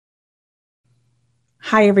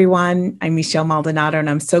Hi, everyone. I'm Michelle Maldonado, and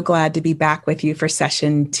I'm so glad to be back with you for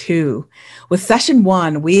session 2. With session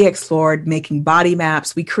 1, we explored making body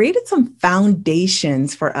maps. We created some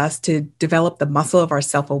foundations for us to develop the muscle of our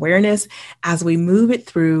self-awareness as we move it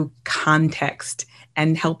through context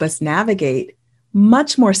and help us navigate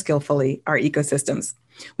much more skillfully our ecosystems.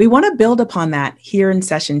 We want to build upon that here in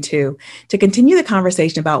session 2 to continue the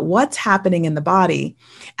conversation about what's happening in the body.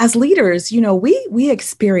 As leaders, we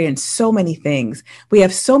experience so many things. We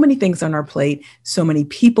have so many things on our plate, so many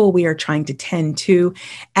people we are trying to tend to,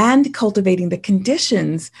 and cultivating the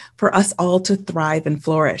conditions for us all to thrive and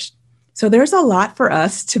flourish. So there's a lot for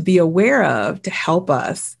us to be aware of to help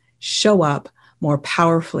us show up more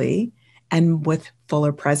powerfully and with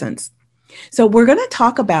fuller presence. So we're going to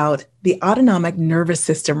talk about the autonomic nervous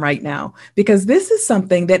system right now, because this is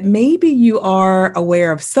something that maybe you are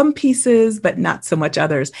aware of some pieces, but not so much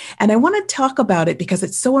others. And I want to talk about it because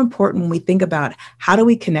it's so important when we think about how do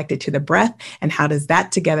we connect it to the breath and how does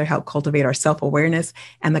that together help cultivate our self-awareness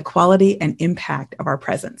and the quality and impact of our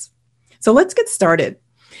presence. So let's get started.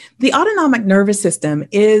 The autonomic nervous system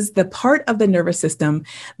is the part of the nervous system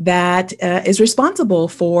that is responsible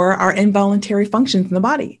for our involuntary functions in the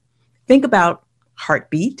body. Think about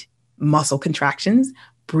heartbeat, muscle contractions,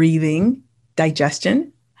 breathing,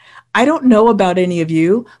 digestion. I don't know about any of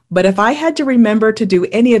you, but if I had to remember to do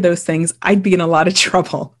any of those things, I'd be in a lot of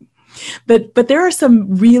trouble. But there are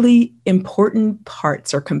some really important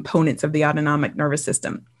parts or components of the autonomic nervous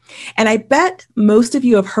system. And I bet most of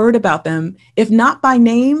you have heard about them, if not by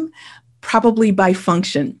name, probably by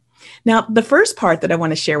function. Now, the first part that I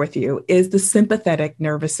want to share with you is the sympathetic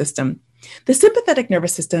nervous system. The sympathetic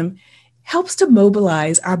nervous system helps to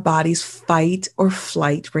mobilize our body's fight or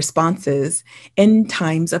flight responses in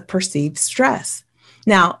times of perceived stress.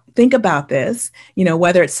 Now, think about this,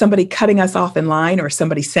 whether it's somebody cutting us off in line or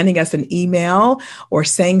somebody sending us an email or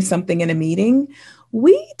saying something in a meeting,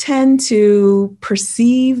 we tend to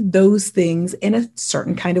perceive those things in a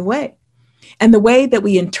certain kind of way. And the way that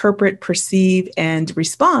we interpret, perceive, and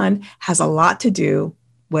respond has a lot to do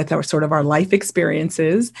with our life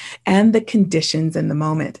experiences and the conditions in the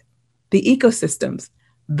moment, the ecosystems,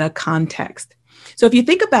 the context. So if you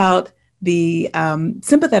think about the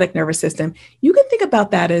sympathetic nervous system, you can think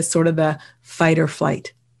about that as sort of the fight or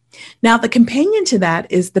flight. Now, the companion to that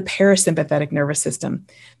is the parasympathetic nervous system.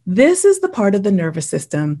 This is the part of the nervous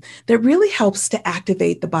system that really helps to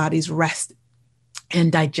activate the body's rest and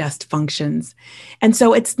digest functions. And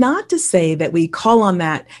so it's not to say that we call on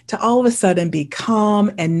that to all of a sudden be calm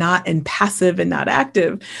and passive and not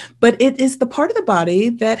active, but it is the part of the body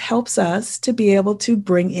that helps us to be able to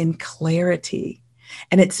bring in clarity.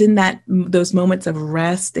 And it's in those moments of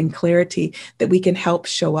rest and clarity that we can help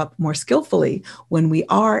show up more skillfully when we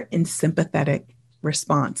are in sympathetic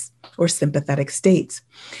response or sympathetic states.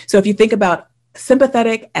 So if you think about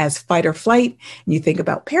sympathetic as fight or flight, and you think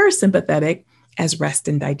about parasympathetic as rest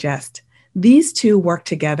and digest, these two work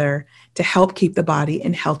together to help keep the body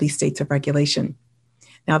in healthy states of regulation.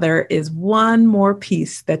 Now, there is one more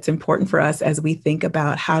piece that's important for us as we think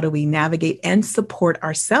about how do we navigate and support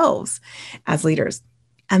ourselves as leaders.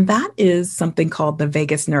 And that is something called the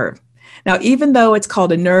vagus nerve. Now, even though it's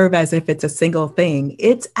called a nerve as if it's a single thing,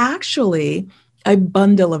 it's actually a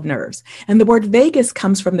bundle of nerves. And the word vagus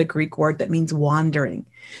comes from the Greek word that means wandering.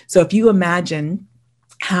 So if you imagine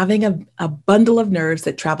having a bundle of nerves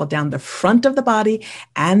that travel down the front of the body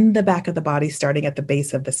and the back of the body, starting at the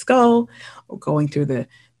base of the skull, going through the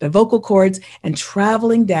vocal cords and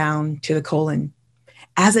traveling down to the colon.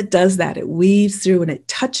 As it does that, it weaves through and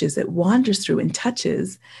it wanders through and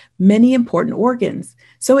touches many important organs.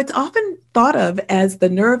 So it's often thought of as the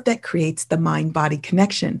nerve that creates the mind-body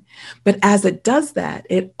connection. But as it does that,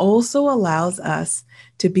 it also allows us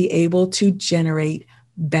to be able to generate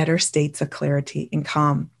better states of clarity and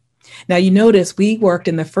calm. Now, you notice we worked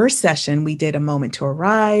in the first session, we did a moment to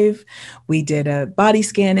arrive, we did a body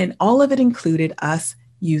scan, and all of it included us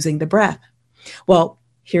using the breath. Well,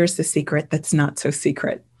 here's the secret that's not so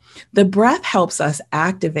secret. The breath helps us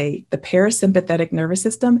activate the parasympathetic nervous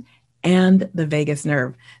system and the vagus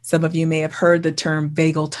nerve. Some of you may have heard the term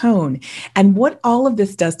vagal tone. And what all of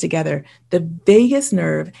this does together, the vagus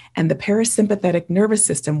nerve and the parasympathetic nervous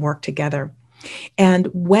system work together. And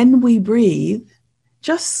when we breathe,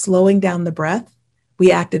 just slowing down the breath,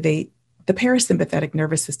 we activate the parasympathetic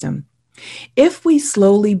nervous system. If we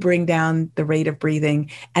slowly bring down the rate of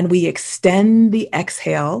breathing and we extend the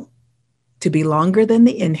exhale to be longer than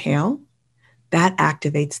the inhale, that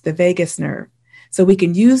activates the vagus nerve. So we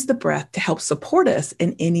can use the breath to help support us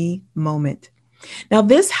in any moment. Now,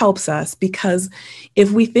 this helps us because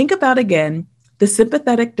if we think about, again, The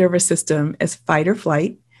sympathetic nervous system is fight or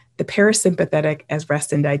flight, the parasympathetic as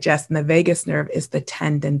rest and digest, and the vagus nerve is the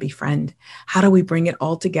tend and befriend. How do we bring it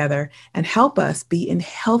all together and help us be in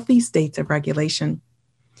healthy states of regulation?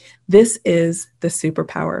 This is the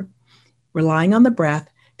superpower, relying on the breath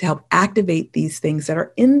to help activate these things that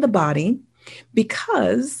are in the body,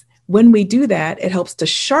 because when we do that, it helps to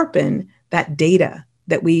sharpen that data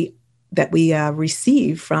that we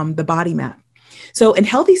receive from the body map. So in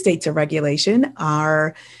healthy states of regulation,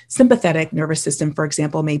 our sympathetic nervous system, for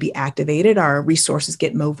example, may be activated, our resources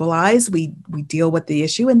get mobilized, we deal with the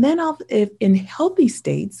issue, and then if in healthy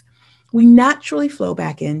states, we naturally flow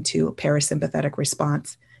back into a parasympathetic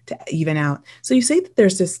response to even out. So you see that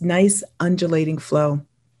there's this nice undulating flow.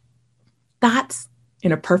 That's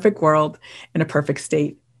in a perfect world, in a perfect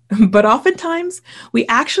state. But oftentimes, we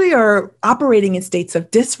actually are operating in states of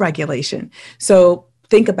dysregulation. So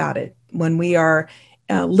think about it. When we are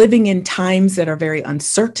living in times that are very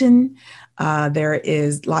uncertain, there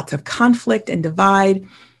is lots of conflict and divide,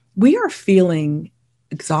 we are feeling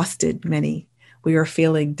exhausted, many. We are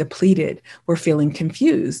feeling depleted. We're feeling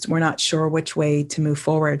confused. We're not sure which way to move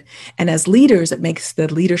forward. And as leaders, it makes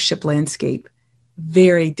the leadership landscape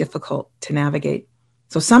very difficult to navigate.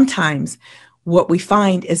 So sometimes what we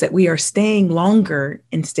find is that we are staying longer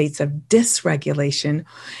in states of dysregulation.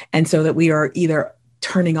 And so that we are either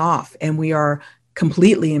turning off and we are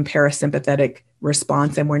completely in parasympathetic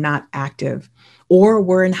response and we're not active, or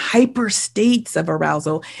we're in hyper states of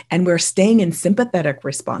arousal and we're staying in sympathetic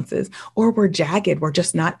responses, or we're jagged, we're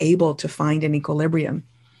just not able to find an equilibrium.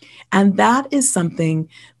 And that is something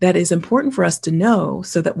that is important for us to know,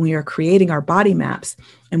 so that we are creating our body maps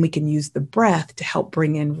and we can use the breath to help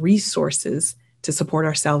bring in resources to support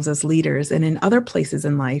ourselves as leaders and in other places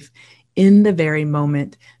in life in the very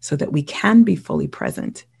moment, so that we can be fully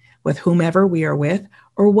present with whomever we are with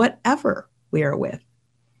or whatever we are with.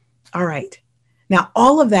 All right. Now,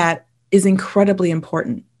 all of that is incredibly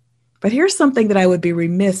important. But here's something that I would be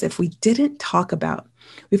remiss if we didn't talk about.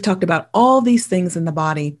 We've talked about all these things in the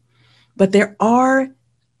body, but there are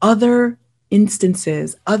other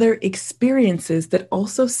instances, other experiences that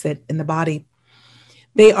also sit in the body.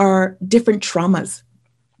 They are different traumas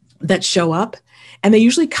that show up, and they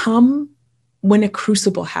usually come when a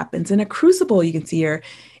crucible happens. And a crucible, you can see here,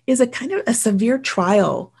 is a kind of a severe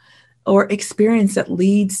trial or experience that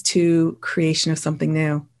leads to creation of something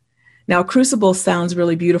new. Now, crucible sounds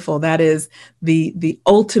really beautiful. That is the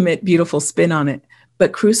ultimate beautiful spin on it.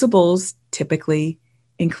 But crucibles typically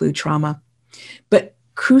include trauma. But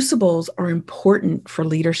crucibles are important for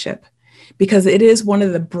leadership because it is one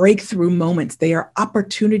of the breakthrough moments. They are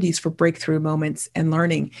opportunities for breakthrough moments and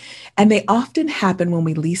learning. And they often happen when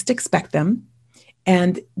we least expect them,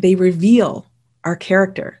 and they reveal our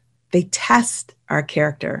character. They test our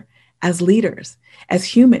character as leaders, as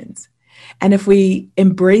humans. And if we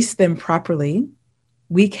embrace them properly,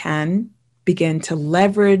 we can begin to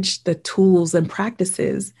leverage the tools and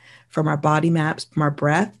practices from our body maps, from our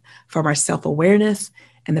breath, from our self-awareness,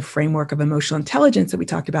 and the framework of emotional intelligence that we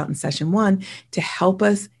talked about in session 1 to help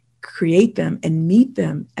us create them and meet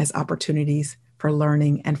them as opportunities for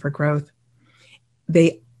learning and for growth.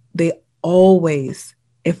 They always,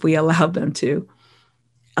 if we allow them to,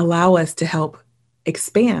 allow us to help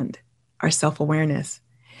expand our self-awareness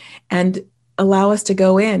and allow us to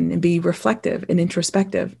go in and be reflective and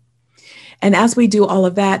introspective. And as we do all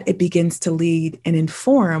of that, it begins to lead and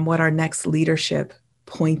inform what our next leadership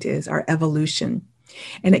point is, our evolution.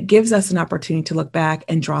 And it gives us an opportunity to look back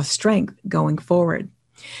and draw strength going forward.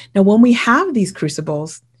 Now, when we have these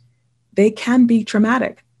crucibles, they can be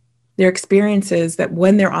traumatic. They're experiences that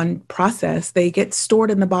when they're on process, they get stored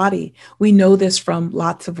in the body. We know this from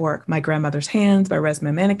lots of work. My Grandmother's Hands by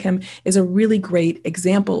Resmaa Menakem is a really great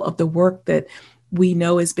example of the work that we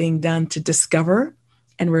know is being done to discover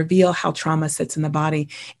and reveal how trauma sits in the body.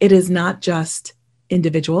 It is not just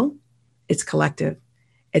individual, it's collective.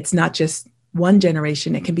 It's not just one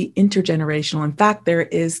generation, it can be intergenerational. In fact, there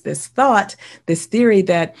is this thought, this theory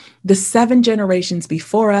that the 7 generations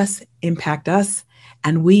before us impact us,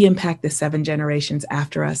 and we impact the 7 generations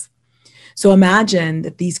after us. So imagine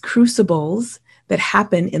that these crucibles that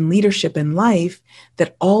happen in leadership in life,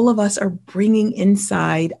 that all of us are bringing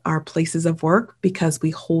inside our places of work because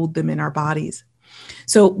we hold them in our bodies.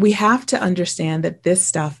 So we have to understand that this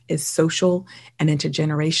stuff is social and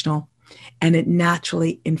intergenerational, and it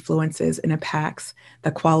naturally influences and impacts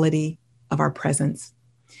the quality of our presence.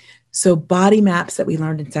 So body maps that we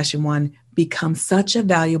learned in session 1 become such a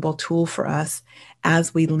valuable tool for us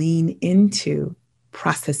as we lean into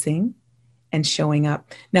processing and showing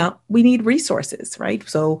up. Now, we need resources, right?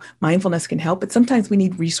 So mindfulness can help, but sometimes we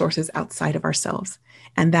need resources outside of ourselves.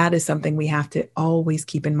 And that is something we have to always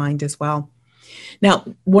keep in mind as well. Now,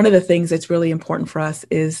 one of the things that's really important for us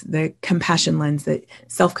is the compassion lens, that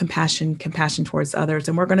self-compassion, compassion towards others.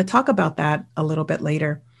 And we're going to talk about that a little bit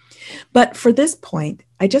later. But for this point,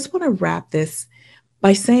 I just want to wrap this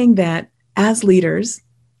by saying that as leaders,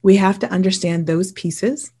 we have to understand those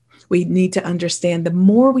pieces. We need to understand, the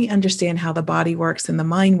more we understand how the body works and the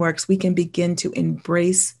mind works, we can begin to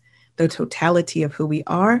embrace the totality of who we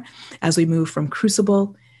are as we move from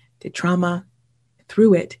crucible to trauma,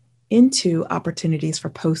 through it into opportunities for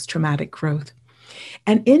post-traumatic growth.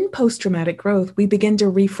 And in post-traumatic growth, we begin to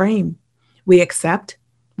reframe. We accept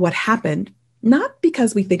what happened, not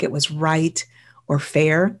because we think it was right or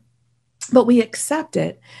fair, but we accept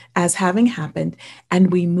it as having happened, and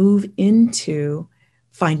we move into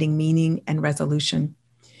finding meaning and resolution.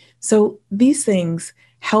 So these things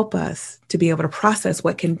help us to be able to process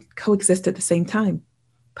what can coexist at the same time.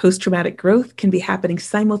 Post-traumatic growth can be happening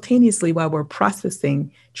simultaneously while we're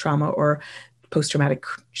processing trauma or post-traumatic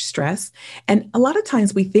stress. And a lot of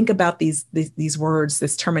times we think about these words,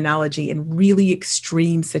 this terminology, in really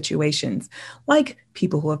extreme situations, like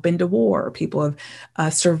people who have been to war, people who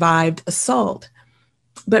have survived assault.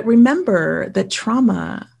 But remember that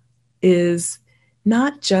trauma is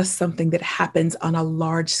not just something that happens on a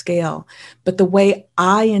large scale, but the way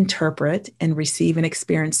I interpret and receive and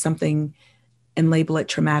experience something and label it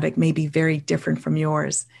traumatic may be very different from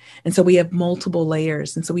yours. And so we have multiple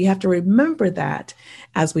layers. And so we have to remember that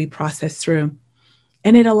as we process through.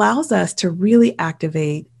 And it allows us to really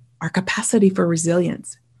activate our capacity for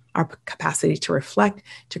resilience, our capacity to reflect,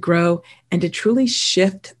 to grow, and to truly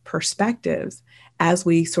shift perspectives as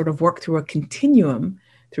we sort of work through a continuum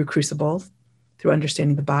through crucibles, through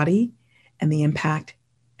understanding the body and the impact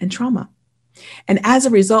and trauma. And as a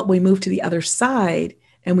result, we move to the other side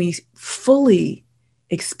and we fully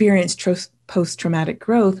experience post-traumatic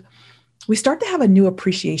growth, we start to have a new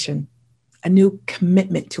appreciation, a new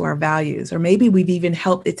commitment to our values, or maybe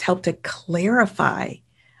it's helped to clarify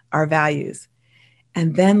our values,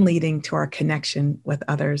 and then leading to our connection with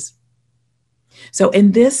others. So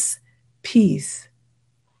in this piece,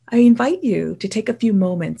 I invite you to take a few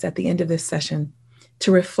moments at the end of this session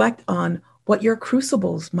to reflect on what your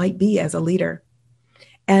crucibles might be as a leader.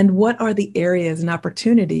 And what are the areas and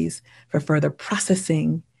opportunities for further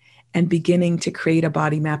processing and beginning to create a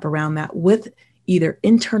body map around that with either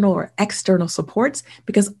internal or external supports?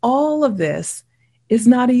 Because all of this is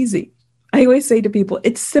not easy. I always say to people,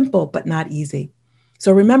 it's simple, but not easy.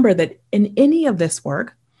 So remember that in any of this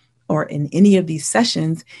work or in any of these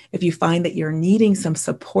sessions, if you find that you're needing some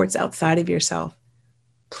supports outside of yourself,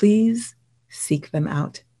 please seek them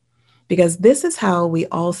out. Because this is how we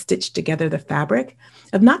all stitch together the fabric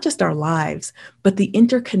of not just our lives, but the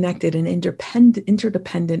interconnected and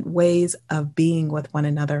interdependent ways of being with one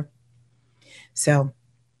another. So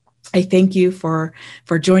I thank you for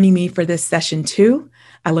joining me for this session 2.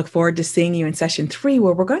 I look forward to seeing you in session 3,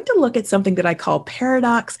 where we're going to look at something that I call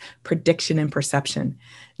paradox, prediction, and perception.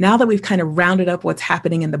 Now that we've kind of rounded up what's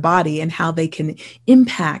happening in the body and how they can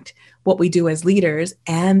impact what we do as leaders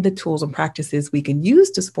and the tools and practices we can use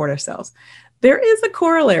to support ourselves, there is a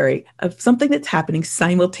corollary of something that's happening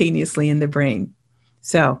simultaneously in the brain.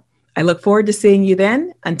 So I look forward to seeing you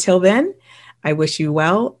then. Until then, I wish you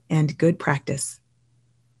well and good practice.